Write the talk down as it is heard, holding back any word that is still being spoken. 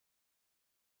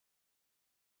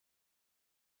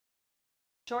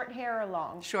Short hair or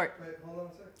long? Short. Wait, hold on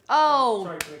a second. Oh!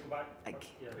 Sorry, can we go back?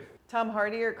 Yeah. Tom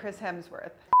Hardy or Chris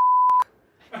Hemsworth?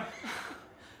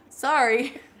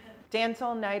 Sorry. Dance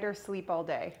all night or sleep all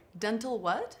day? Dental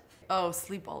what? Oh,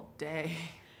 sleep all day.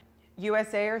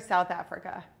 USA or South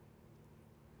Africa?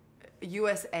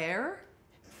 US Air?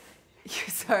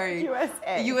 Sorry.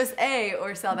 USA. USA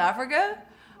or South Africa?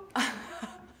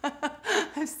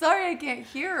 I'm sorry, I can't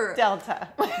hear. Delta.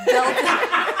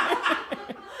 Delta.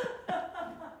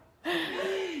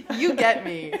 You get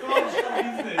me.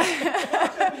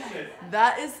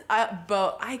 That is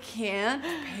both. I can't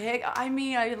pick. I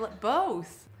mean,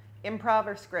 both. Improv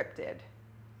or scripted?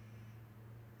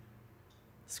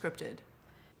 Scripted.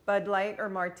 Bud Light or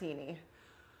martini?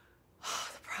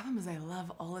 The problem is I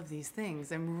love all of these things.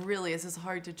 This is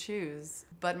hard to choose.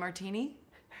 Bud Martini?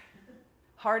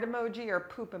 Heart emoji or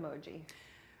poop emoji?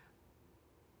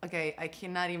 Okay, I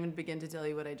cannot even begin to tell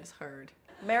you what I just heard.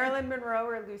 Marilyn Monroe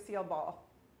or Lucille Ball?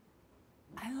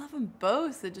 I love them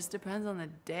both. It just depends on the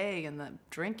day and the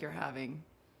drink you're having.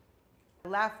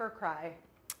 Laugh or cry?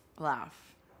 Laugh.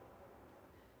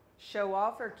 Show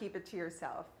off or keep it to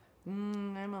yourself?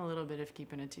 I'm a little bit of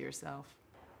keeping it to yourself.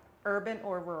 Urban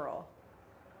or rural?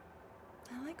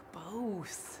 I like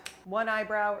both. One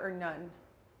eyebrow or none?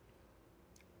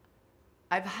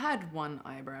 I've had one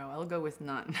eyebrow. I'll go with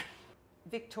none.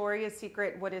 Victoria's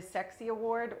Secret What is Sexy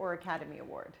Award or Academy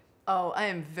Award? Oh, I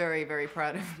am very, very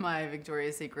proud of my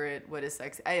Victoria's Secret What is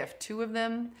Sexy. I have 2 of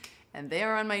them, and they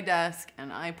are on my desk,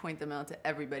 and I point them out to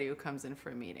everybody who comes in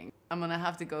for a meeting. I'm gonna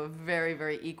have to go very,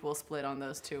 very equal split on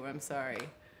those 2. I'm sorry.